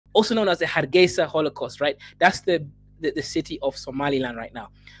also known as the Hargeisa Holocaust, right? That's the city of Somaliland right now,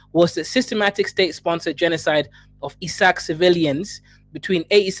 was the systematic state-sponsored genocide of Isaac civilians between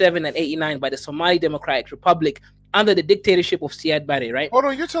 87 and 89 by the Somali Democratic Republic under the dictatorship of Siad Barre, right? Hold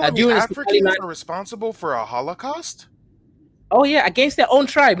on, you're telling me Africans are responsible for a Holocaust? Oh yeah, against their own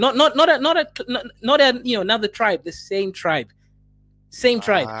tribe, not another tribe, the same tribe. Same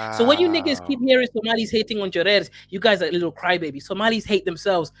tribe. Wow. So when you niggas keep hearing Somalis hating on Jareds, you guys are little crybabies. Somalis hate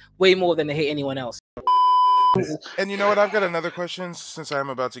themselves way more than they hate anyone else. And you know what? I've got another question since I'm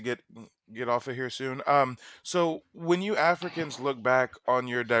about to get off of here soon. So when you Africans look back on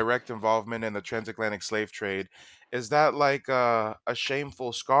your direct involvement in the transatlantic slave trade, is that like a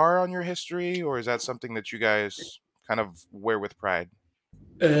shameful scar on your history, or is that something that you guys kind of wear with pride?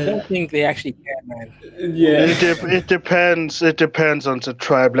 I don't think they actually care, man. Yeah, it depends. It depends on the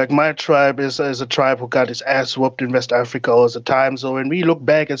tribe. Like my tribe is a tribe who got its ass whooped in West Africa all the time. So when we look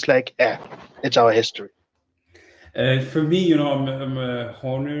back, it's like, it's our history. For me, I'm a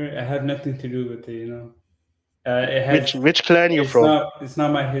Horner. I have nothing to do with it. It has, which clan you from? It's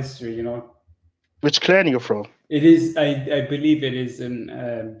not my history. Which clan you from? It is. I believe it is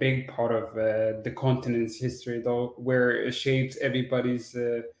a big part of the continent's history, though, where it shapes everybody's.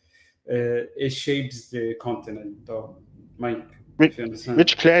 It shapes the continent, though. Mike,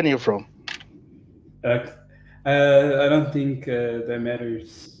 which clan you from? I don't think that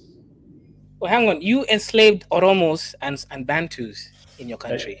matters. Well, hang on. You enslaved Oromos and Bantus in your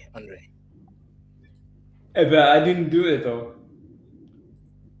country, Andre. But I didn't do it, though.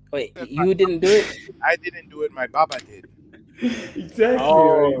 Wait, you didn't do it? I didn't do it. My Baba did. Exactly.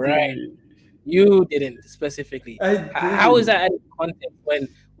 Oh, right. You didn't specifically. How is that added context when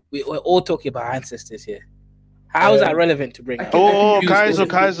we're all talking about ancestors here? How is that relevant to bring?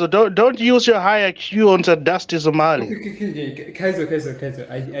 Kaiser, don't use your high IQ on the dusty Somali. Kaiser.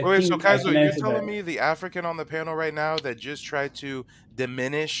 Wait, so Kaiser, you're telling me the African on the panel right now that just tried to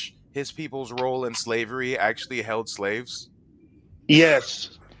diminish his people's role in slavery actually held slaves?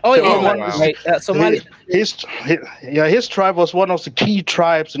 Yes. Oh yeah, wow. Right. Somali. His tribe was one of the key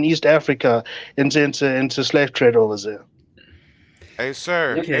tribes in East Africa into slave trade over there. Hey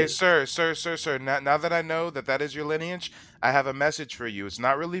sir, okay. Sir. Now that I know that is your lineage, I have a message for you. It's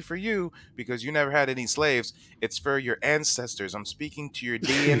not really for you because you never had any slaves. It's for your ancestors. I'm speaking to your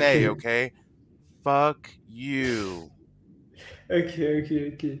DNA. Okay. Fuck you.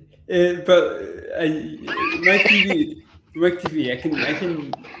 Okay. But my TV,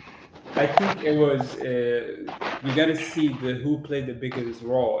 I think it was. We gotta see who played the biggest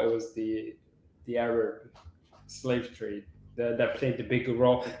role. It was the Arab slave trade that played the bigger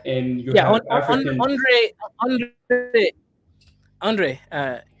role, and you have African. Andre,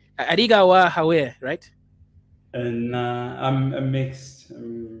 Ariga wa Hawe, right? And I'm mixed.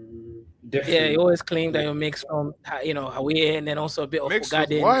 Different. Yeah, you always claim that you're mixed from Hawe, and then also a bit of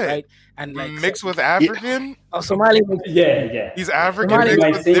Ogaden, right? And like mixed with African. Oh, Somali. Yeah. He's African mixed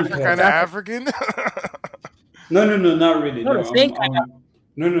with different kind of African. No, not really. No, same kind of.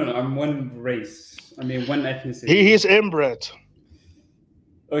 No. I'm one race. I mean, one ethnicity. He's inbred.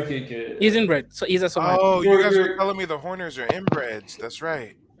 Okay. He's inbred, so he's a Somali. Oh, you guys were telling me the Horners are inbreds. That's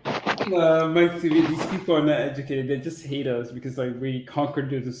right. Mike, these people are not educated. They just hate us because we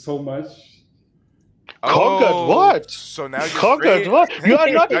conquered it so much. Conquered what? So now you're conquered what? You are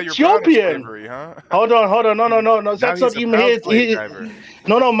not Ethiopian. Slavery, huh? Hold on. No. That's not even it.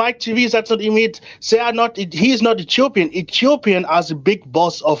 No, Mike TV. That's not even it. They are not. He is not Ethiopian. Ethiopian are the big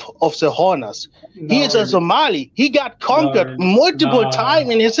boss of the Horners. He is a Somali. He got conquered multiple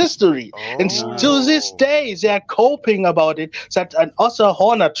times in his history, and to this day they are coping about it. That an other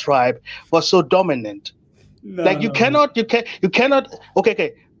Horner tribe was so dominant. You cannot.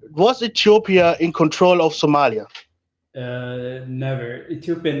 Okay. Was Ethiopia in control of Somalia? Never.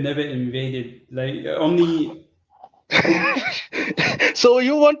 Ethiopia never invaded. Only. So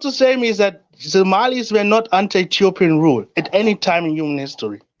you want to say me that Somalis were not under Ethiopian rule at any time in human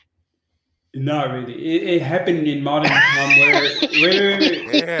history? Not really. It happened in modern time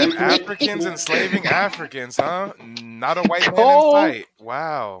where Africans enslaving Africans, huh? Not a white man in sight.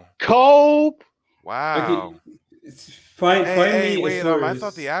 Wow. Cope. Wow. Okay. Wait. I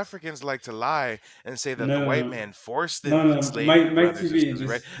thought the Africans like to lie and say that the white man forced them to enslave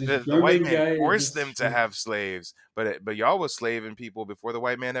the white man forced them to have slaves, but y'all was slaving people before the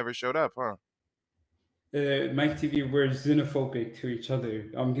white man ever showed up, huh? Mike TV, we're xenophobic to each other.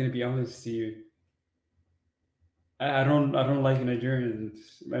 I'm gonna be honest to you. I don't like Nigerians.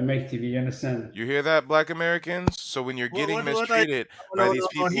 I make TV, you understand? You hear that, Black Americans? So when you're getting mistreated by these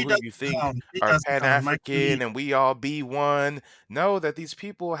people who you think are Pan-African and we all be one, know that these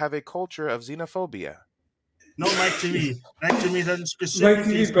people have a culture of xenophobia. No, Mike TV. Mike TV that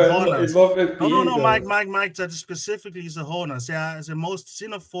specifically is the Horners. No, Mike, that specifically is the Horners. They are the most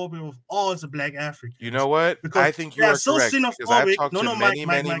xenophobic of all the Black Africans. You know what? I think you are so correct. Because I've talked to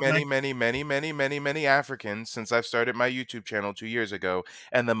many Africans since I've started my YouTube channel 2 years ago,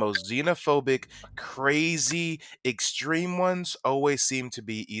 and the most xenophobic, crazy, extreme ones always seem to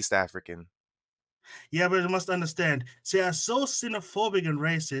be East African. Yeah, but you must understand, they are so xenophobic and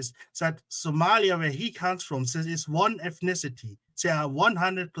racist that Somalia, where he comes from, says it's one ethnicity. They are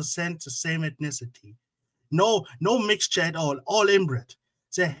 100% the same ethnicity. No mixture at all inbred.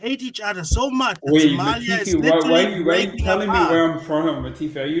 They hate each other so much that Somalia is literally why are you telling me where I'm from,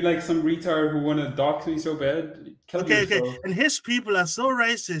 Matifa? Are you like some retard who want to dox me so bad? Okay. And his people are so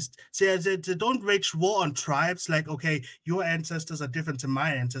racist. They don't wage war on tribes. Like, okay, your ancestors are different to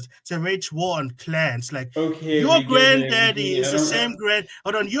my ancestors. They wage war on clans. Like, your granddaddy is the same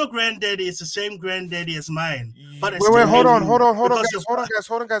your granddaddy is the same granddaddy as mine. But wait, hold on,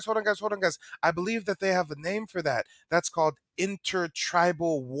 guys. I believe that they have a name for that. That's called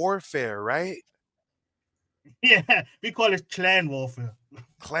intertribal warfare, right? Yeah, we call it clan warfare.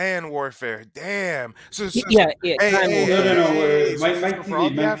 Clan warfare, damn. No. Mike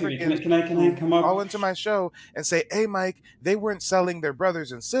TV, can I come up? Call into my show and say, hey, Mike, they weren't selling their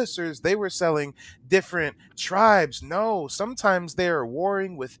brothers and sisters. They were selling different tribes. No, sometimes they are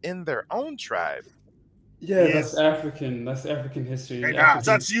warring within their own tribe. Yeah, yes. That's African history. Hey,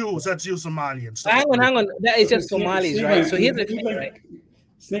 that's you, Somalians. Hang on. That is just Somalis, right? So here's the thing, right?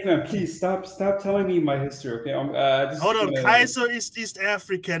 Snake Man, please stop telling me my history, okay? Hold on, Kaiser is East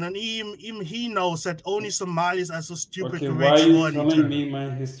African, and he knows that only Somalis are so stupid to why are you telling me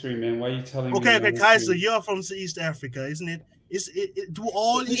my history, man? Why are you telling me? Okay, Kaiser, you're from East Africa, isn't it? Do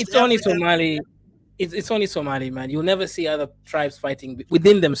all East It's only Somali. It's only Somali, man. You'll never see other tribes fighting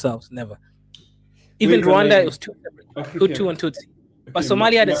within themselves. Never. Even Rwanda, it was two separate, Hutu and Tutsi. But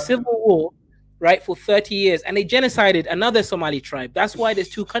Somalia had a civil war, right, for 30 years, and they genocided another Somali tribe. That's why there's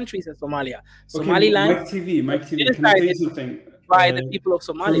two countries in Somalia. Somaliland. Mike TV, can I tell you something? By the people of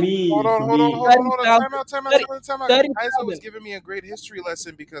Somalia. Hold on. Time out. Kaiser was giving me a great history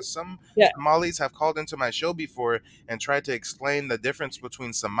lesson because some Somalis have called into my show before and tried to explain the difference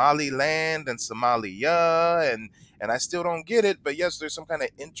between Somaliland and Somalia, and I still don't get it. But yes, there's some kind of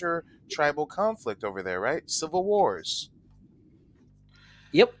inter-tribal conflict over there, right? Civil wars.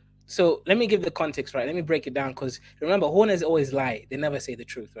 Yep. So let me give the context, right? Let me break it down, because remember, Horners always lie. They never say the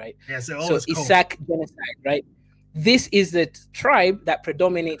truth, right? Yes, so Isaac genocide, right? This is the tribe that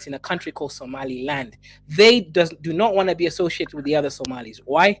predominates in a country called Somaliland. They do not want to be associated with the other Somalis.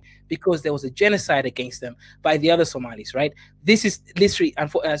 Why? Because there was a genocide against them by the other Somalis, right? This is literally,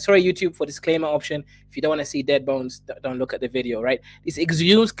 sorry, YouTube, for disclaimer option. If you don't want to see dead bones, don't look at the video, right? This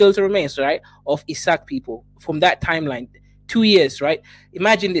exhumed skeletal remains, right, of Isaac people from that timeline. 2 years, right?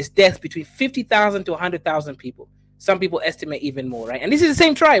 Imagine this death between 50,000 to 100,000 people. Some people estimate even more, right? And this is the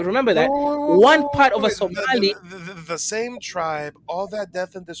same tribe. Remember that. One part of a Somali. The same tribe, all that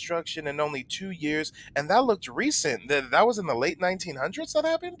death and destruction in only 2 years. And that looked recent. That was in the late 1900s that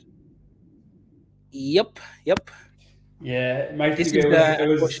happened? Yep. Yeah, Mike,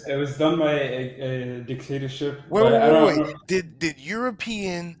 it was done by a dictatorship. Wait. Did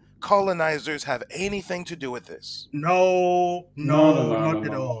European colonizers have anything to do with this? No, not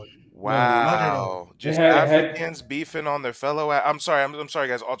at all. Wow, just Africans beefing on their fellow. I'm sorry,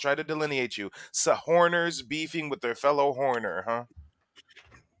 guys. I'll try to delineate you. So Horners beefing with their fellow Horner, huh?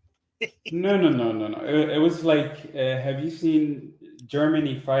 No. It was like, have you seen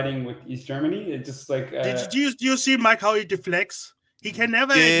Germany fighting with East Germany? It's just like. Do you see Mike how he deflects? He can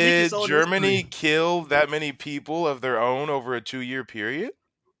never. Did Germany kill that many people of their own over a 2-year period?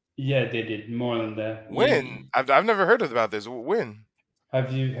 Yeah, they did more than that. When? I've never heard about this. When?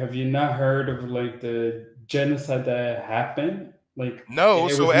 Have you not heard of like the genocide that happened? Like, no,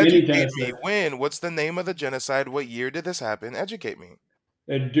 so educate me. When? What's the name of the genocide? What year did this happen? Educate me.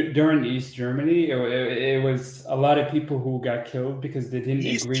 During East Germany, it was a lot of people who got killed because they didn't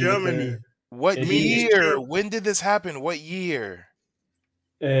agree. East Germany. What year? When did this happen? What year?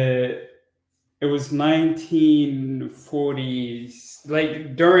 It was 1940s,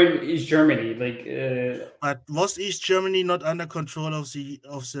 like during East Germany, like. But was East Germany not under control of the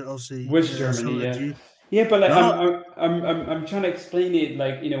West Germany? Yeah, but like I'm trying to explain it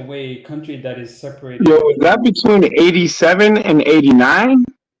like in a way, a country that is separated. Yo, is that between 87 and 89?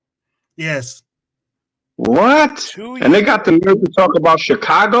 Yes. What? And they got the nerve to talk about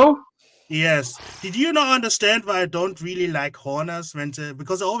Chicago? Yes. Did you not understand why I don't really like Horners?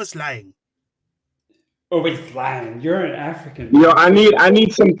 Because they're always lying. Always lying. You're an African. Yo, I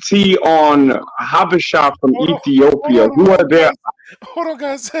need some tea on Habesha from Ethiopia. Who are there? Hold on,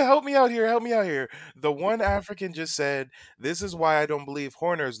 guys. Help me out here. Help me out here. The one African just said, "This is why I don't believe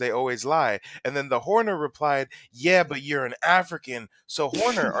Horners. They always lie." And then the Horner replied, "Yeah, but you're an African. So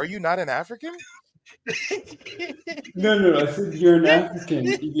Horner, are you not an African?" No. I said you're an African.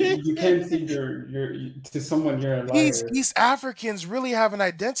 You can't say you're to someone you're a liar. These East Africans really have an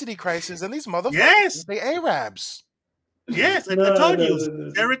identity crisis, and these motherfuckers, they Arabs. Yes, I told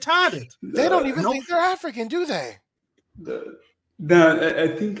you, they're retarded. They don't even think they're African, do they? I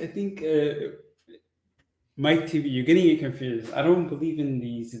think Mike TV, you're getting it confused. I don't believe in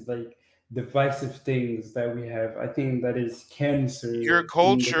these like divisive things that we have. I think that is cancer. Your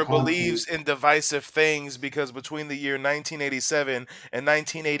culture believes in divisive things because between the year 1987 and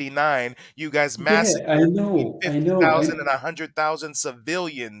 1989, you guys massacred 50,000 and 100,000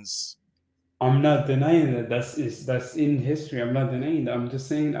 civilians. I'm not denying that. That's in history. I'm not denying that. I'm just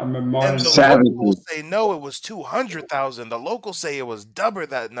saying I'm a modern. And the locals say no, it was 200,000. The locals say it was double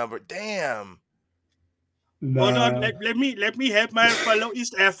that number. Damn. Hold on, let me help my fellow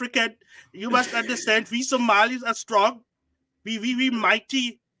East African. You must understand, we Somalis are strong. We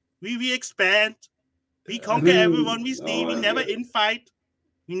mighty. We expand. We conquer everyone we see. We never infight.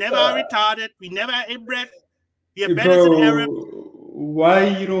 We never are retarded. We never are inbred. We are better than Arabs. Why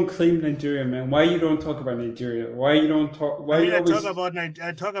you don't claim Nigeria, man? Why you don't talk about Nigeria? Why you don't talk? Why you always talk about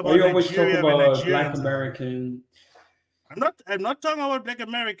Nigeria? Why you always talk about Black American? I'm not talking about Black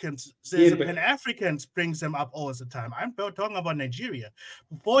Americans. Pan-Africans brings them up all the time. I'm talking about Nigeria.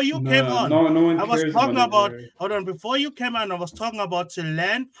 Before you came on, no one I was cares talking about Nigeria. hold on. Before you came on, I was talking about the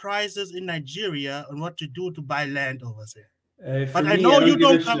land prices in Nigeria and what to do to buy land over there. But I know you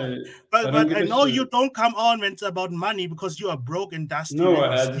don't come. But I know you don't come on when it's about money because you are broke and dusty. No,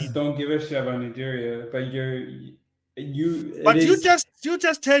 I just don't give a shit about Nigeria. But you. But you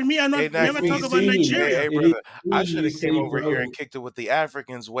just tell me I'm not never talk about Nigeria. Hey, brother, I should have came over here and kicked it with the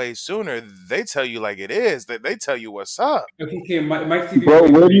Africans way sooner. They tell you like it is. They tell you what's up. Okay, Mike TV.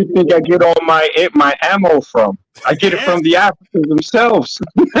 Bro, where do you think I get all my ammo from? I get it from the Africans themselves.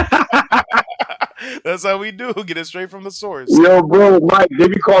 That's how we do. Get it straight from the source. Yo, bro, Mike, they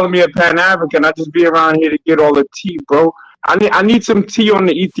be calling me a Pan-African. I just be around here to get all the tea, bro. I need some tea on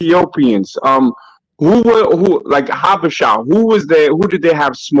the Ethiopians. Who like Habesha? Who was there? Who did they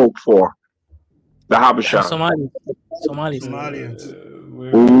have smoke for? The Habesha. Somalians.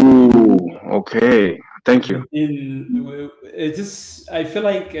 Ooh, okay. Thank you. I feel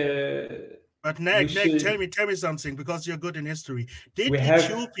like. But Nick, tell me something because you're good in history. Did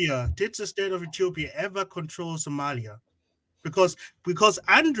the state of Ethiopia ever control Somalia? Because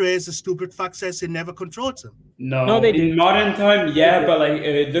Andre is a stupid fuck says he never controlled them. No, they did. In modern time, yeah, but like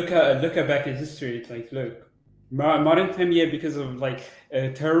look at back in history. It's like look, modern time, yeah, because of like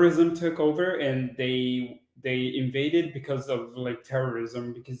terrorism took over and they invaded because of like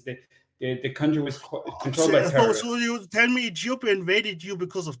terrorism because the country was controlled by terrorists. So you tell me Ethiopia invaded you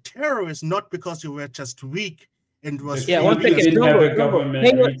because of terrorists, not because you were just weak and was. Yeah, one second. Pay your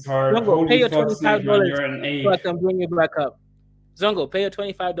 $25 so I can bring you back up. Zongo, pay your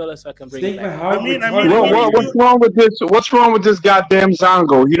 $25 so I can bring it back. What's wrong with this? What's wrong with this goddamn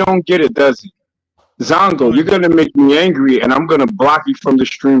Zongo? He don't get it, does he? Zongo, you're gonna make me angry, and I'm gonna block you from the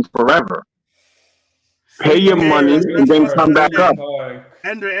stream forever. Pay your money and then come back up.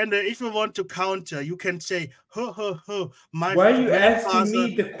 And if you want to counter, you can say, my why are you asking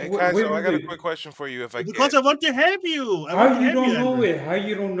me the question? Hey, I got a quick question for you. Because I want to help you. How you don't know it? How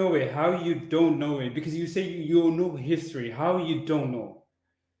you don't know it? How you don't know it? Because you say you know history. How you don't know?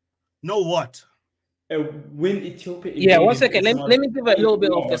 Know what? When Ethiopia. Yeah, one second. Let me give a little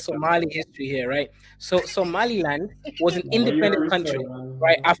bit of the Somali history here, right? So Somaliland was an independent country,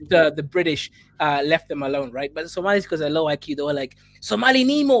 right, after the British left them alone, right? But the Somalis, because they're low IQ, they were like, Somali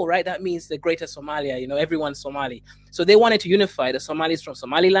Nemo, right? That means the greater Somalia, you know, everyone's Somali. So they wanted to unify the Somalis from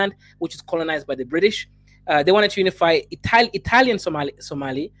Somaliland, which is colonized by the British. They wanted to unify Italian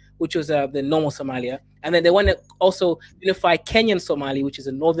Somali, which was the normal Somalia. And then they want to also unify Kenyan Somali, which is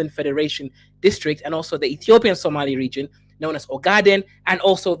a Northern Federation district, and also the Ethiopian Somali region, known as Ogaden, and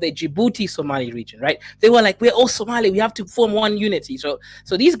also the Djibouti Somali region, right? They were like, we're all Somali, we have to form one unity. So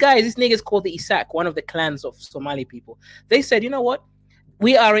these niggas called the Isak, one of the clans of Somali people. They said, you know what?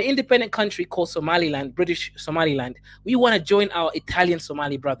 We are an independent country called Somaliland, British Somaliland. We want to join our Italian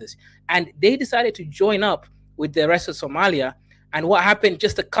Somali brothers. And they decided to join up with the rest of Somalia And what happened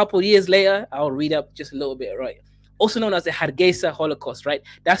just a couple years later, I'll read up just a little bit, right? Also known as the Hargeisa Holocaust, right?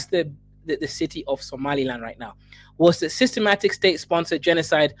 That's the city of Somaliland right now, was the systematic state-sponsored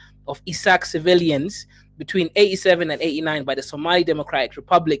genocide of Isaac civilians between 87 and 89 by the Somali Democratic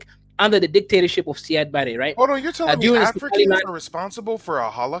Republic under the dictatorship of Siad Barre, right? Hold on, you're telling me Africans are responsible for a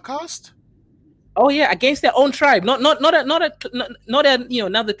Holocaust? Oh yeah, against their own tribe, not another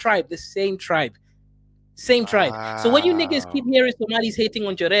tribe, the same tribe. Same tribe. Wow. So when you niggas keep hearing Somalis hating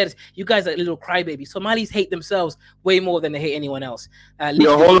on Jareds, you guys are little crybabies. Somalis hate themselves way more than they hate anyone else.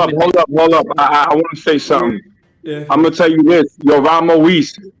 Yo, hold up. I want to say something. Yeah. I'm gonna tell you this. Yo, Ramo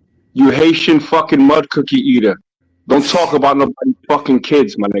East, you Haitian fucking mud cookie eater. Don't talk about nobody's fucking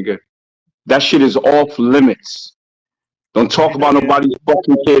kids, my nigga. That shit is off limits. Don't talk about nobody's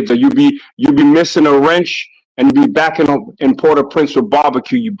fucking kids, or you be missing a wrench and you be back in Port-au-Prince with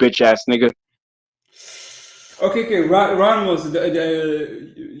barbecue, you bitch ass nigga. Okay, Ramos,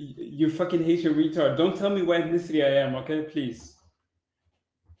 you fucking Haitian retard. Don't tell me what ethnicity I am, okay? Please.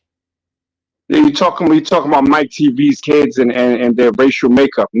 Yeah, you talking about Mike TV's kids and their racial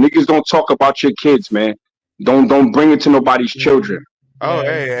makeup. Niggas don't talk about your kids, man. Don't bring it to nobody's children. Oh,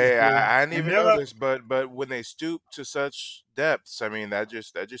 hey, I didn't even know this, but when they stoop to such depths, I mean that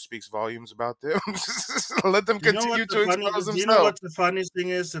just speaks volumes about them. Let them continue to expose themselves. You know what the funniest thing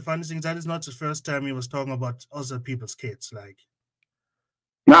is? The funniest thing is that is not the first time he was talking about other people's kids. Like,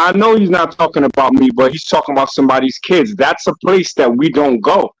 now I know he's not talking about me, but he's talking about somebody's kids. That's a place that we don't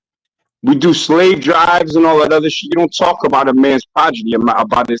go. We do slave drives and all that other shit. You don't talk about a man's progeny,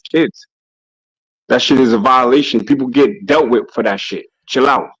 about his kids. That shit is a violation. People get dealt with for that shit. Chill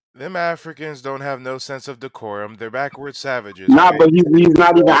out. Them Africans don't have no sense of decorum. They're backward savages. Nah, right? But he's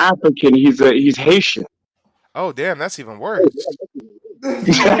not even African. He's Haitian. Oh damn, that's even worse.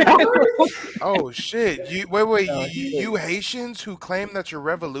 Oh shit! You Haitians who claim that you're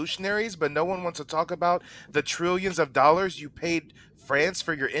revolutionaries, but no one wants to talk about the trillions of dollars you paid France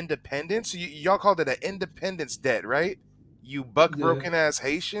for your independence. Y'all called it an independence debt, right? You broken ass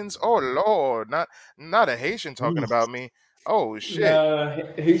Haitians. Oh lord, not a Haitian talking about me. Oh shit!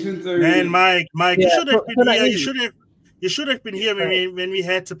 Haitians are. Man, Mike, you should have been here. You should have been here when we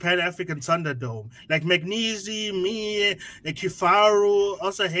had the Pan African Thunderdome. Like Magnesi, me, Kifaru,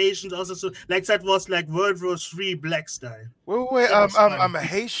 also Haitians, also like that was like World War III black style. Wait,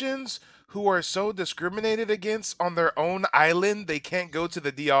 Haitians who are so discriminated against on their own island, they can't go to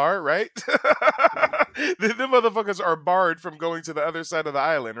the DR, right? The motherfuckers are barred from going to the other side of the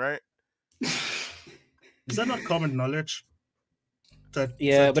island, right? Is that not common knowledge? But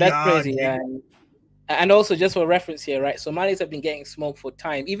that's crazy. Yeah. And also, just for reference here, right? Somalis have been getting smoked for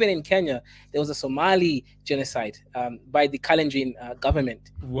time. Even in Kenya, there was a Somali genocide by the Kalenjin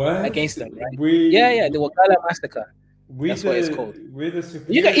government against them, right? The Wagala massacre. That's what it's called.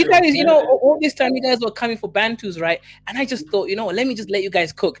 You guys, all this time you guys were coming for Bantus, right? And I just thought, let me just let you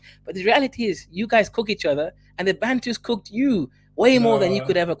guys cook. But the reality is, you guys cook each other, and the Bantus cooked you way more than you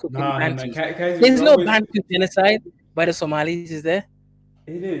could ever cook in Bantus. There's no Bantu genocide by the Somalis, is there?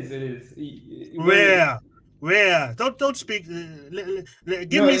 It is. Where? Don't speak. Give me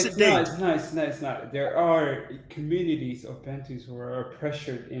the date. It's not. There are communities of Bantus who are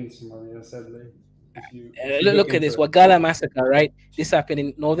pressured in Somalia, sadly. Look at this Wagala massacre, right? This happened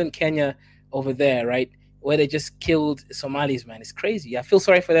in northern Kenya over there, right? Where they just killed Somalis, man. It's crazy. I feel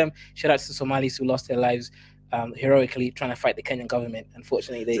sorry for them. Shout out to Somalis who lost their lives heroically trying to fight the Kenyan government.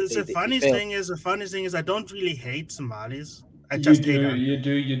 Unfortunately, the funny thing is I don't really hate Somalis. I just hate them. You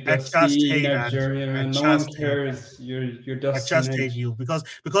do. You dusty Nigerian man. No one cares. You're dusty. I just hate you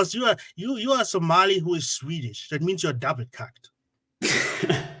because you are Somali who is Swedish. That means you're double cucked.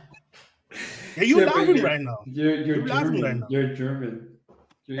 Yeah, you're laughing right now. You're laughing right now. You're German.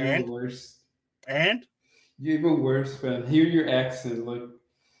 You're even worse. And you're even worse, man. Hear your accent, like.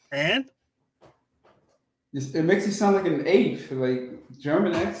 And it makes you sound like an ape, like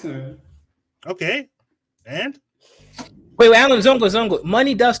German accent. Okay. And wait, Alan, Zongo.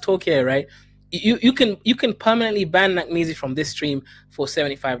 Money does talk here, right? You can permanently ban Magnesi from this stream for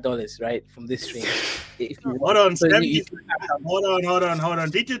 $75, right? From this stream. Hold on.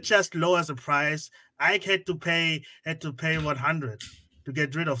 Did you just lower the price? I had to pay 100 to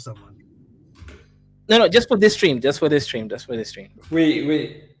get rid of someone. No, just for this stream.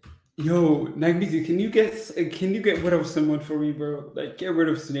 Wait. Yo, Magnesi, can you get rid of someone for me, bro? Like, get rid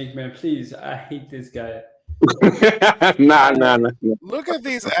of Snake, man, please. I hate this guy. Nah. Look at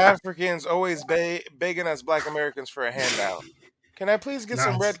these Africans always begging us Black Americans for a handout. Can I please get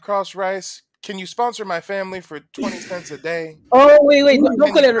some Red Cross rice? can you sponsor my family for 20 cents a day? Oh wait, don't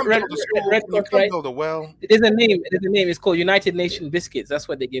call it Red Cross, right? Build a well. There's a name. It's called United Nation biscuits. That's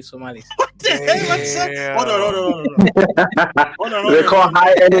what they give Somalis. What the hell? What's that? Hold on. They're called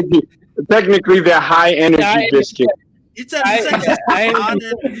high energy. Technically, they're high energy biscuits. Is that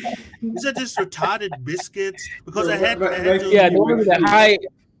just retarded biscuits? Because I had the one with the high.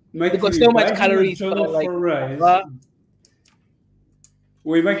 They got so much calories.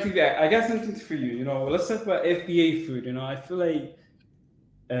 Wait, Mikey, I got something for you. You know, let's talk about FBA food. You know, I feel like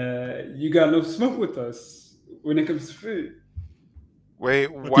you got no smoke with us when it comes to food. Wait,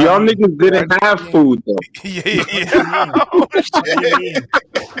 y'all niggas didn't have food though.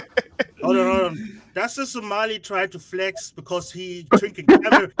 Hold on. That's the Somali tried to flex because he drinking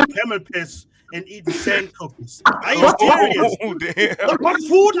camel piss and eating sand cookies. Are you serious? Oh, damn. What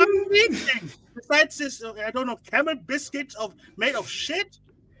food are you eating? Besides this, I don't know, camel biscuits made of shit?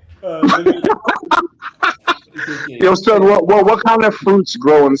 Yo, son, what kind of fruits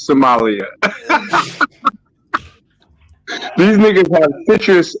grow in Somalia? These niggas have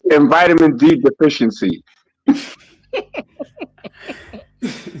citrus and vitamin D deficiency.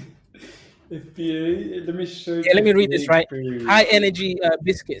 Let me show you. Yeah, let me read this, right? High energy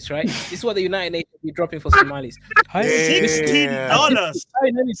biscuits, right? This is what the United Nations be dropping for Somalis. $16.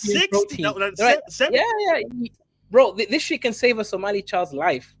 $16. Right? Yeah. Bro, this shit can save a Somali child's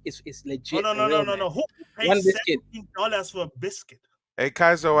life. It's legit. No. Who pays $17 for a biscuit? Hey,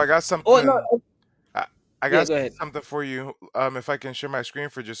 Kaizo, I got something. Oh, no. I got something for you. If I can share my screen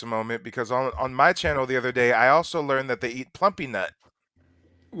for just a moment, because on my channel the other day, I also learned that they eat plumpy nut.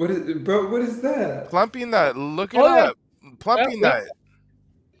 What is that? Plumpy nut. Look it up. Plumpy nut.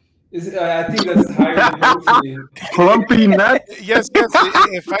 I think that's higher than Plumpy nut? Yes.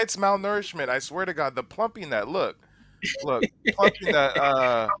 It fights malnourishment. I swear to God. The plumpy nut. Look. Plumpy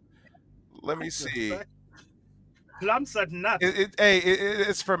nut. Let me see. Plums are nuts.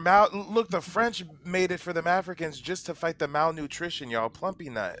 It's for Look, the French made it for them Africans just to fight the malnutrition, y'all. Plumpy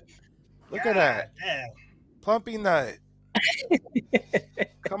nut. Look at that. Damn. Plumpy nut.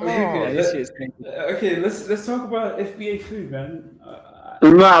 Come on. Okay, let's talk about FBA food, man.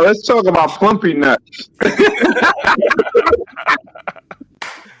 Nah, let's talk about plumpy nuts.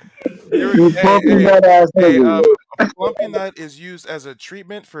 Plumpy nut is used as a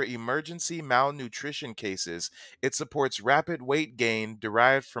treatment for emergency malnutrition cases. It supports rapid weight gain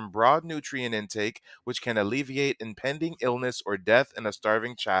derived from broad nutrient intake, which can alleviate impending illness or death in a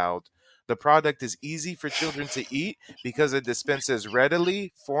starving child. The product is easy for children to eat because it dispenses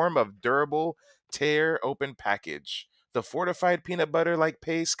readily, form of durable, tear-open package. The fortified peanut butter-like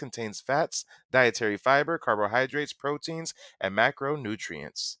paste contains fats, dietary fiber, carbohydrates, proteins, and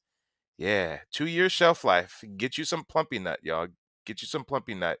macronutrients. Yeah, 2-year shelf life. Get you some plumpy nut, y'all. Get you some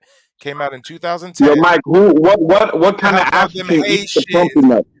plumpy nut. Came out in 2010. Yo, Mike, what kind of African eats the plumpy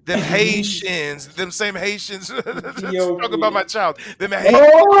nut? Them Haitians, them same Haitians. Talk about my child. Them Haitians.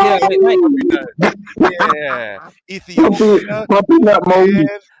 Yeah, Ethiopia, plumpy nut Moses.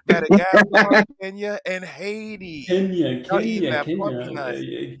 Madagascar, Kenya, and Haiti. Kenya.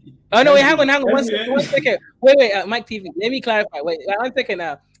 Oh no, wait, hang on. One second. Wait, Mike TV. Let me clarify. Wait, 1 second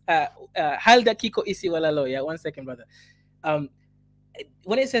now. Halda Kiko isi walalo. Yeah, 1 second, brother.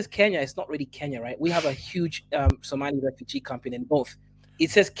 When it says Kenya, it's not really Kenya, right? We have a huge Somali refugee camp in both. It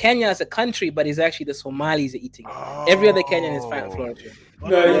says Kenya as a country, but it's actually the Somalis are eating it. Every other Kenyan is fine flourishing.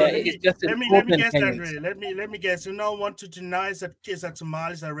 It's just let me guess that really. Let me guess. You don't want to deny that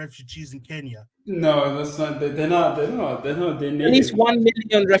Somalis are refugees in Kenya. No, that's not. They're not. At least 1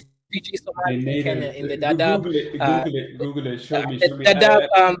 million refugees Somalis in Kenya in the Dadaab. Google it. Show me.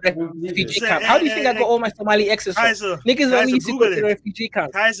 Dadaab refugee camp. How do you think I got all my Somali exes from? Niggas only used to go to the refugee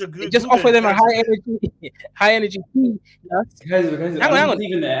camp. Just offer them a high energy tea. Hang on.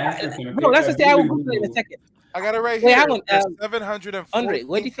 No, let's just say I will Google it in a second. I got it right here. Hang on.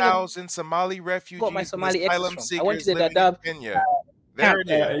 740,000 Somali refugees. Got my Somali exes from. I went to the Dadaab. Kenya. There it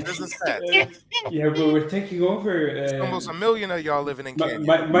is. Business stats. Yeah, but we're taking over. It's almost 1 million of y'all living in Kenya.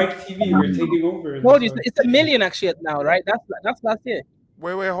 Mike TV, we're taking over. No, it's 1 million actually now, right? That's last year.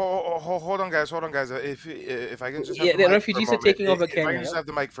 Wait, hold on, guys. If I can just the refugees are taking over Kenya. If I can just have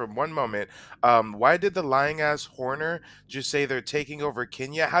the mic for 1 moment. Why did the lying ass Horner just say they're taking over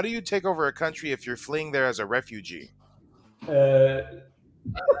Kenya? How do you take over a country if you're fleeing there as a refugee?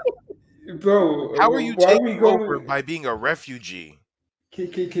 Bro, how are you taking over by being a refugee?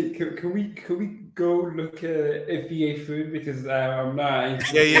 Can we go look at FBA food because I'm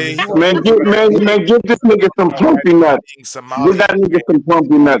not. Yeah. Man, give this nigga some plumpy nuts. Give that nigga some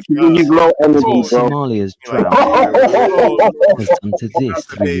plumpy nuts. He's low energy, bro. Somalia's drought has done to this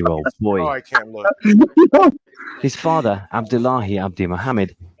 3-year-old boy. Oh, I can't look. His father, Abdullahi Abdi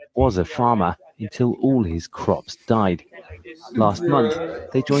Mohammed, was a farmer until all his crops died. Last month,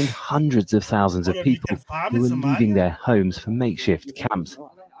 they joined hundreds of thousands of people who were leaving their homes for makeshift camps.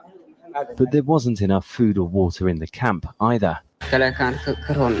 But there wasn't enough food or water in the camp either.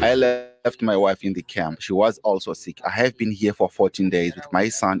 I left my wife in the camp. She was also sick. I have been here for 14 days with my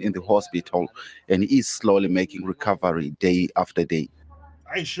son in the hospital, and he is slowly making recovery day after day.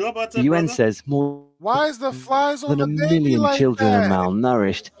 Are you sure about that? The UN brother? says more Why is the flies on than the a baby million like children that? are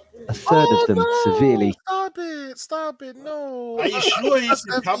malnourished, a third of them severely. Stop it, no. Are you sure he's Us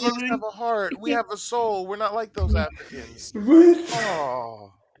FBAs recovering? have a heart. We have a soul. We're not like those Africans.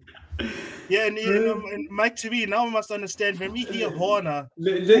 Oh. Yeah, and Mike TV, now we must understand when we hear Horner,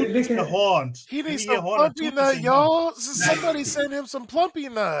 Look the at horns. He When needs we hear some Horner, plumpy toot nut, is y'all. Somebody send him some plumpy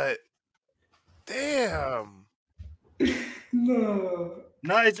nut. Damn. no.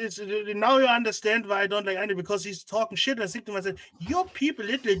 No, it's now you understand why I don't like Andy, because he's talking shit. I think to myself, your people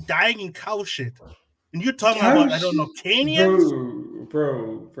literally dying in cow shit, and you're talking about I don't know Kenyans.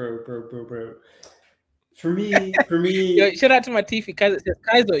 Bro. For me. Yo, shout out to my Tiffy. Kaiser says,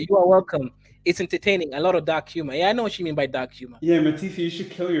 Kaiser, you are welcome. It's entertaining. A lot of dark humor. Yeah, I know what you mean by dark humor. Yeah, Matifi, you should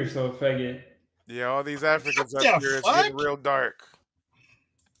kill yourself, faggot. Yeah, all these Africans What up the here, it's fuck? getting real dark.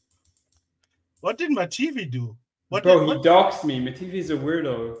 What did my TV do? He doxed me. Matifi's a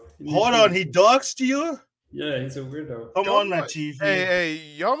weirdo. Hold on, he doxed you? Yeah, he's a weirdo. Come on, my TV. Hey,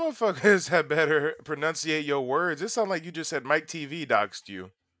 y'all motherfuckers had better pronunciate your words. It sounded like you just said Mike TV doxed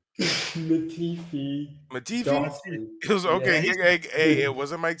you. Matifi. Matifi? It was okay. Yeah, Hey, it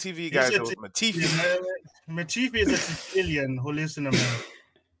wasn't Mike TV, guys. It was Matifi. Matifi is a Sicilian who lives in America.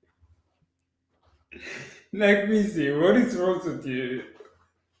 Like me, see, what is wrong with you?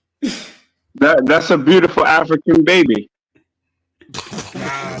 That's a beautiful African baby.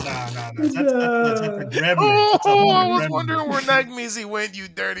 Nah. That's a gremlin. Oh, I was wondering where Nagmizi went, you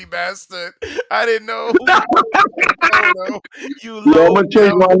dirty bastard. I didn't know. You I'm gonna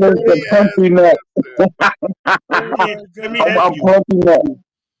change my name to Pumpy Nut. Let me help you. Pumpy Nut.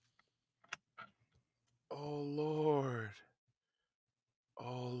 Oh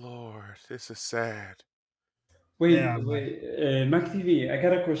Lord, this is sad. Wait, Yeah, Mac TV, I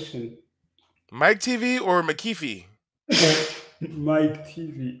got a question. Mike TV or McKeefy? Mike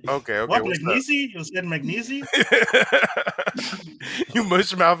TV. Okay. What, what's Magnesi? You said Magnesi? You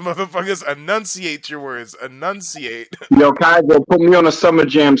mush mouth motherfuckers, enunciate your words. Enunciate. Yo, Kaiser, put me on a Summer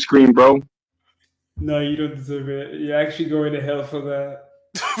Jam screen, bro. No, you don't deserve it. You're actually going to hell for that.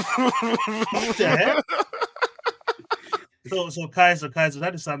 What the heck? So Kaiser,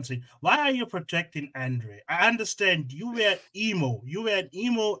 that is something. Why are you protecting Andre? I understand you were emo. You were an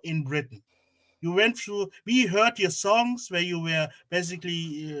emo in Britain. You went through. We heard your songs where you were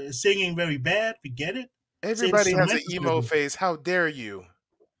basically singing very bad. We get it. Everybody has an emo phase. How dare you?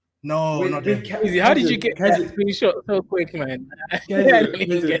 No, not Easy. How did you get that screenshot so quick, man?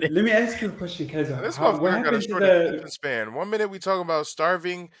 Let me ask you a question, Kaiser. This What motherfucker got a happened to short the? attention span. 1 minute we talking about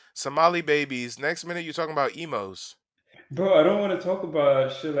starving Somali babies. Next minute you talking about emos. Bro, I don't want to talk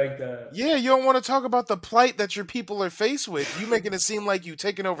about shit like that. Yeah, you don't want to talk about the plight that your people are faced with. You making it seem like you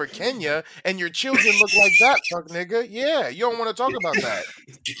taking over Kenya and your children look like that, fuck nigga. Yeah, you don't want to talk about that.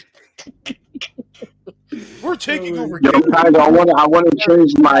 We're taking over Yo, Kenya. Kaiser, I want to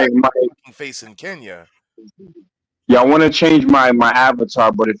change my face in Kenya. Yeah, I want to change my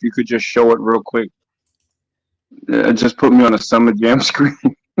avatar, but if you could just show it real quick. Just put me on a Summer Jam screen.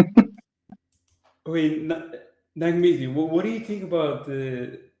 Wait, Nagmizi, what do you think about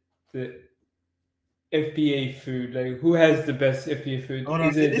the FBA food? Like, who has the best FBA food? Hold on,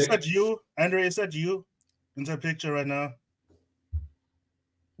 is that you, Andre? Is that you in that picture right now?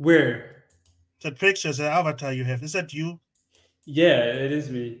 Where? That picture is an avatar you have. Is that you? Yeah, it is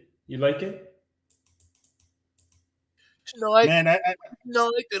me. You like it? Man, I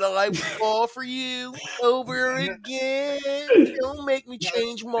would fall for you over again. Don't make me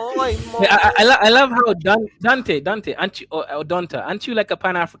change my mind. I love how Dante, aren't you, or Donta, aren't you like a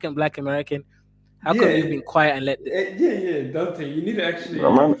Pan-African Black American? How come you've been quiet and let? Yeah, Dante, you need to actually.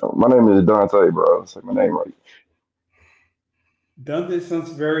 My name is Dante, bro. Say my name right. Dante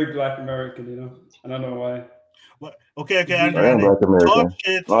sounds very Black American, you know. I don't know why. What? Okay, I am Black American.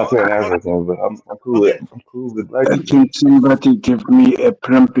 I say African, but I'm cool. I'm cool with Black. Can somebody give me a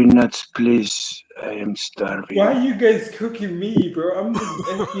plumpy nuts, please? I am starving. Why are you guys cooking me, bro? I'm the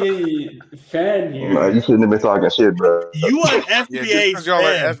FBA fan here. Nah, you shouldn't have been talking shit, bro. You are an Yeah, FBA just because y'all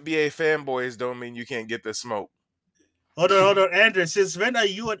are fan. FBA fanboys don't mean you can't get the smoke. Hold on, Andrew. Since when are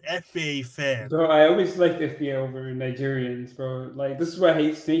you an FBA fan? Bro, I always liked FBA over Nigerians, bro. Like, this is why I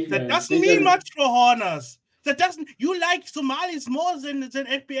hate Snake Man. That doesn't mean much for Horners. That doesn't. You like Somalis more than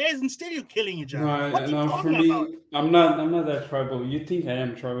FBAs, and still you're killing each other. No, for me, I'm not that tribal. You think I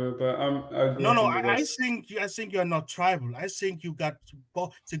am tribal, but I think you're not tribal. I think you got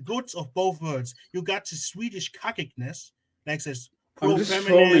the goods of both worlds. You got the Swedish cockiness, like this. I'm just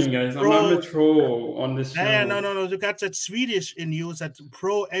trolling, guys. I'm not a troll on this show. Yeah, no. You got that Swedish in you, that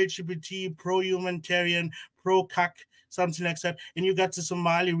pro-LGBT, pro-humanitarian, pro-cuck, something like that. And you got the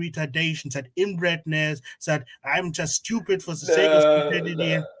Somali retardations, that inbredness, that I'm just stupid for the sake of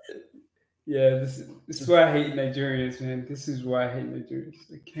stupidity. Yeah, this is why I hate Nigerians, man. This is why I hate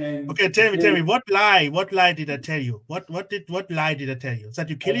Nigerians. Okay, tell me, what lie did I tell you? What lie did I tell you? Is that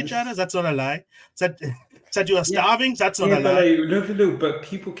you kill each other? That's not a lie. Is that you are starving? That's not a lie. No, but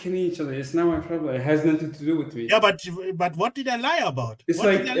people killing each other. It's not my problem. It has nothing to do with me. Yeah, but what did I lie about? It's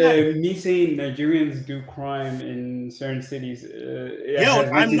what like me saying Nigerians do crime in certain cities.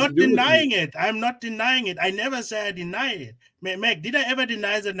 I'm not denying it. I'm not denying it. I never said I deny it. Meg, did I ever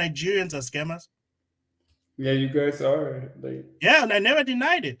deny that Nigerians are scammers? Yeah, you guys are. Yeah, and I never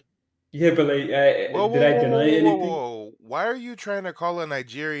denied it. Yeah, but did I deny anything? Why are you trying to call a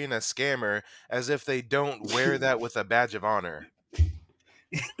Nigerian a scammer as if they don't wear that with a badge of honor?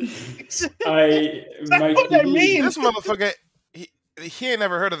 That's what I mean. This motherfucker, he ain't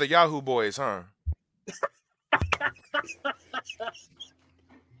never heard of the Yahoo Boys, huh?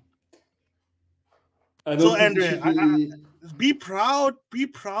 So, Andrea, be proud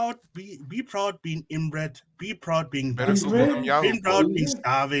being inbred, be proud being better proud being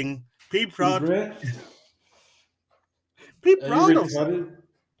starving, be proud. Be proud of it.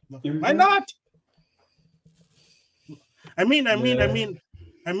 Why not? I mean,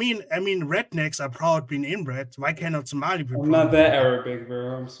 rednecks are proud being inbred. Why cannot Somali be proud? I'm not that Arabic,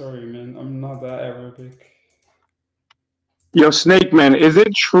 bro. I'm sorry, man. I'm not that Arabic. Yo, Snake Man, is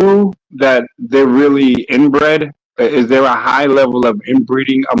it true that they're really inbred? Is there a high level of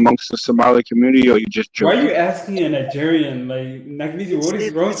inbreeding amongst the Somali community, or you just joking? Why are you asking a Nigerian? Like, Nagmisi, what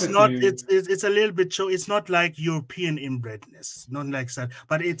is wrong with you? It's a little bit it's not like European inbredness, not like that,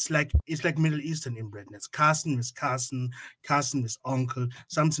 but it's like Middle Eastern inbredness. Cousin with uncle,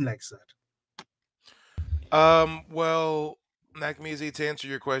 something like that. Well, Nagmisi, to answer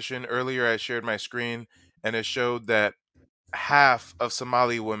your question, earlier I shared my screen and it showed that half of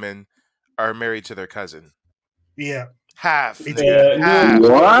Somali women are married to their cousin. Yeah, half. Half.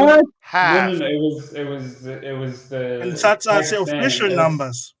 What? Half. No, it was the. And that's the official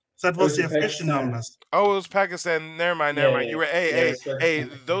numbers. That was the official numbers. Oh, it was Pakistan. Never mind. You were hey.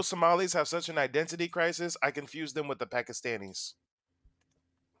 Those Somalis have such an identity crisis. I confused them with the Pakistanis.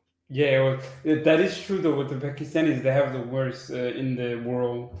 Yeah, that is true though. With the Pakistanis, they have the worst in the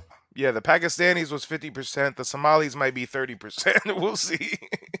world. Yeah, the Pakistanis was 50%. The Somalis might be 30%. We'll see.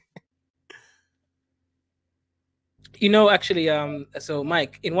 You know, actually, so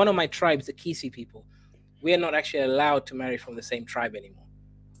Mike, in one of my tribes, the Kisi people, we are not actually allowed to marry from the same tribe anymore.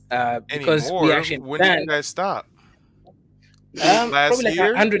 Because we actually when did you guys stop? Last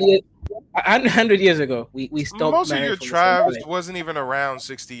year? 100 years ago, we stopped. Most of your tribes wasn't even around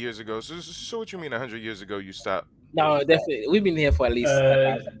 60 years ago. So what you mean 100 years ago you stopped? No, definitely. We've been here for at least.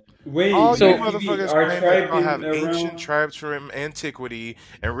 Wait, all so you motherfuckers claim have ancient tribes from antiquity,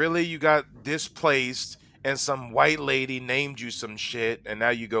 and really you got displaced, and some white lady named you some shit, and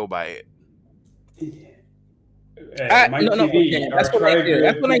now you go by it. That's for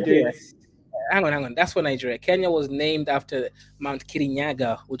Nigeria. Hang on. That's for Nigeria. Kenya was named after Mount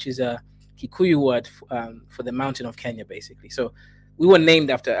Kirinyaga, which is a Kikuyu word for the mountain of Kenya, basically. So we were named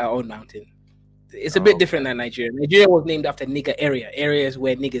after our own mountain. It's a bit different than Nigeria. Nigeria was named after nigger areas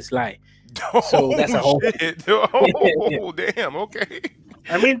where niggers lie. So that's a whole shit. Oh, damn, okay.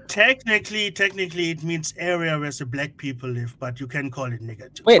 I mean, technically, it means area where the black people live, but you can call it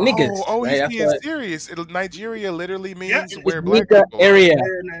nigger too. Wait, niggers. Oh, right? He's being serious. Nigeria literally means where black nigger people area.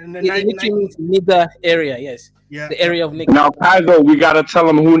 It literally means nigger area, yes. Yeah. The area of nigger. Now, Pago, we got to tell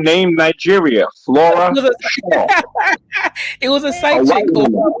them who named Nigeria. Flora Shaw. It was a side chick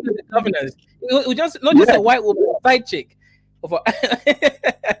of one of the governors. It was just not just a white woman, a side chick.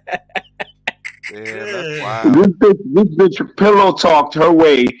 Yeah, wow. This bitch pillow talked her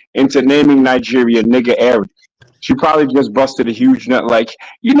way into naming Nigeria nigger area. She probably just busted a huge nut like,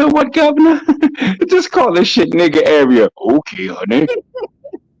 you know what, governor? Just call this shit nigger area. Okay, honey.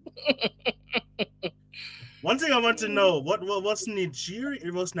 One thing I want to know: what's Nigeria?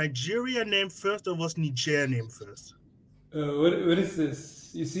 It was Nigeria named first, or was Niger named first? What is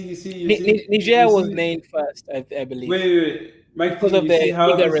this? You see. Niger was named first, I believe. Wait. Mike, because of the see how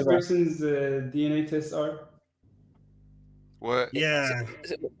Niger this River. person's DNA tests are? What? Yeah.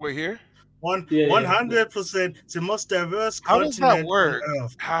 We're here? 100%. The most diverse How does continent that work? on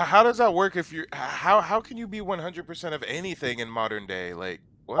Earth. How does that work if you're how can you be 100% of anything in modern day? Like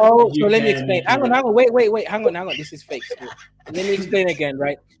what? Oh, so let me explain. Hang on. Wait. Hang on. This is fake. So, let me explain again,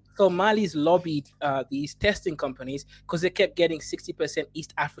 right? So Mali's lobbied these testing companies because they kept getting 60%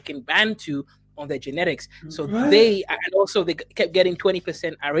 East African Bantu on their genetics. So they kept getting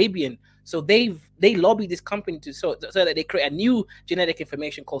 20% Arabian. So they lobbied this company so that they create a new genetic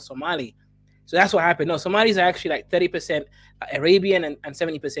information called Somali. So that's what happened. No, Somalis are actually like 30% Arabian and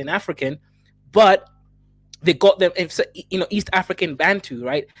 70% African, but they got them, East African Bantu,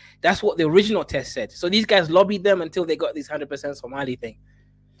 right? That's what the original test said. So these guys lobbied them until they got this 100% Somali thing.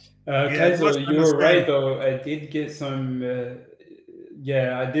 Kaizo, you were right though. I did get some.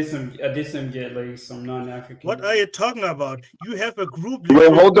 I did some get like some non-African. What are you talking about? You have a group.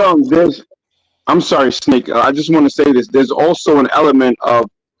 Wait, hold on. I'm sorry, Snake. I just want to say this. There's also an element of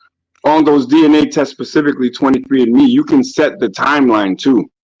on those DNA tests, specifically 23andMe, you can set the timeline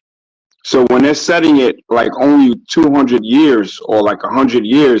too. So when they're setting it like only 200 years or like 100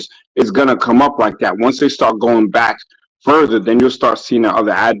 years, it's gonna come up like that. Once they start going back further, then you'll start seeing the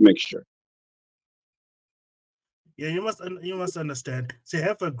other admixture. Yeah, you must understand. They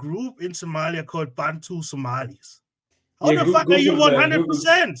have a group in Somalia called Bantu Somalis. How the fuck are you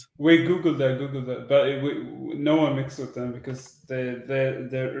 100%? Wait, Google that. But no one mixed with them because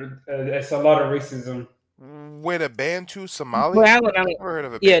there's a lot of racism. Wait, a Bantu Somali? Well, hang on. I've never heard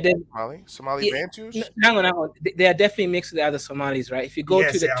of a Bantu Somali Bantus? Hang on. They are definitely mixed with the other Somalis, right? If you go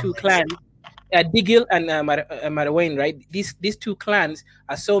to the two clans, Digil and Marawain, right? These two clans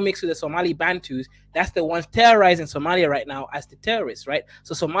are so mixed with the Somali Bantus. That's the ones terrorizing Somalia right now as the terrorists, right?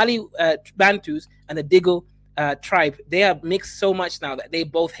 So Somali Bantus and the Digil tribe, they are mixed so much now that they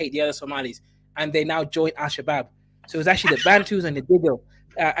both hate the other Somalis, and they now join Al-Shabaab. So it's actually the Bantus and the Digil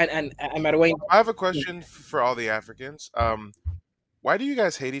and Marawain. I have a question for all the Africans. Why do you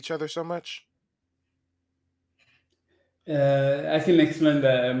guys hate each other so much? I can explain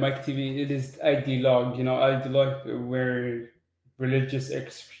that, Mike TV. It is ideologue, ideologue where religious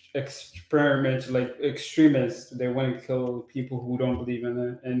experiments, like extremists, they want to kill people who don't believe in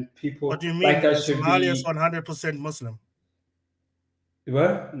it, and people. What do you mean? Like Somalia is 100% Muslim.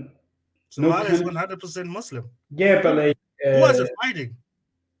 What? Somalia is 100% Muslim. Yeah, but like who are they fighting?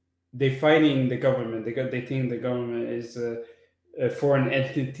 They're fighting the government. They think the government is a foreign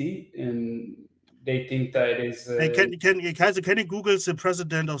entity, and they think that it is. Can you Google the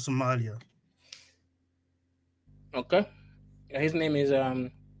president of Somalia? Okay, his name is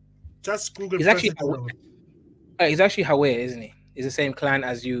Just Google. He's actually Hawe, isn't he? He's the same clan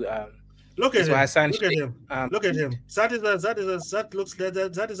as you. Look at him. Look at him.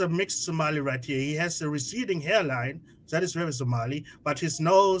 That is a mixed Somali right here. He has a receding hairline. That is very Somali, but his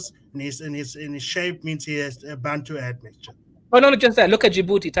nose and his shape means he has a Bantu admixture. Oh no, not just that. Look at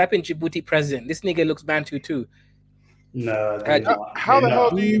Djibouti. Type in Djibouti president. This nigga looks Bantu too. No. How the hell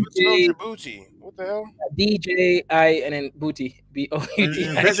do you even spell Djibouti? What the hell? DJI and then Booty. BOUT.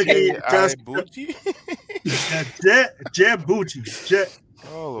 Basically, just Booty. Djibouti.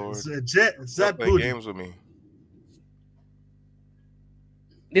 Oh Lord. That play games with me.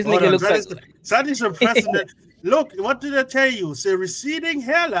 This nigga looks like that is a president. Look, what did I tell you? It's a receding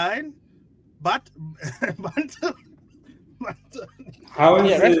hairline, but how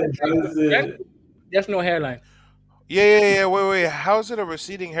is it? There's no hairline. Yeah. Wait. How is it a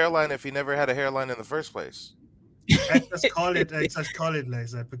receding hairline if he never had a hairline in the first place? I just call it like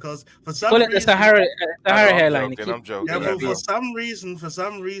that because for some reason, the Sahara hairline. I'm joking. Yeah, for some reason,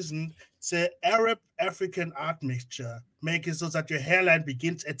 the Arab African admixture make it so that your hairline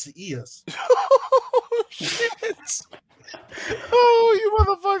begins at the ears. Oh shit! Oh, you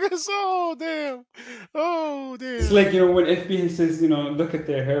motherfuckers! Oh damn! It's like when FBN says, look at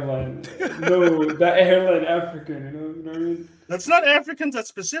their hairline. No, that hairline African. You know what I mean? That's not African. That's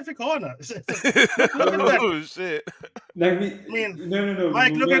specific honor. Look at that. Oh shit! Like no.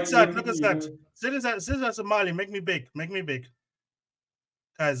 Mike, look at that. Look at that. This is Somali. Make me big.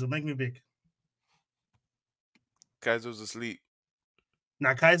 Kaiser, make me big. Kaiser's asleep.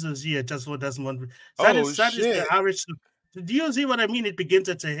 Now Kaiser's here. Just what doesn't want. That is the Irish. Do you see what I mean? It begins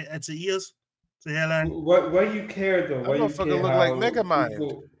at the ears, the hairline. Why you care though? Why you care look like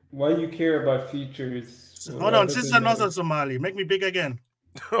Megamind? Why you care about features? Hold on, sister not Somali. Make me big again.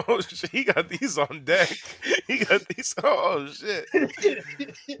 Oh shit, he got these on deck. He got these. Oh shit.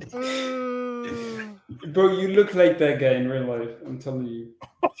 Bro, you look like that guy in real life. I'm telling you.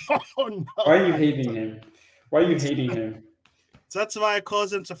 Oh, no. Why are you hating him? Why are you hating him? That's why I call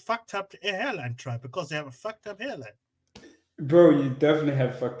them the fucked up hairline tribe, because they have a fucked up hairline. Bro, you definitely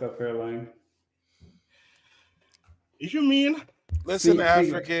have fucked up hairline. You mean? Listen,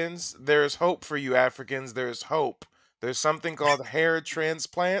 Africans, there's hope for you Africans. There's hope. There's something called hair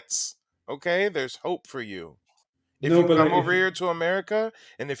transplants. Okay? There's hope for you. If you come over here to America,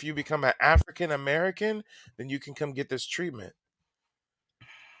 and if you become an African American, then you can come get this treatment.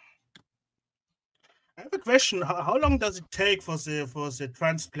 I have a question. How long does it take for the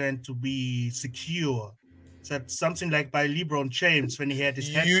transplant to be secure? Is that something like by LeBron James when he had his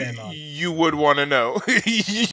headband on? You would want to know.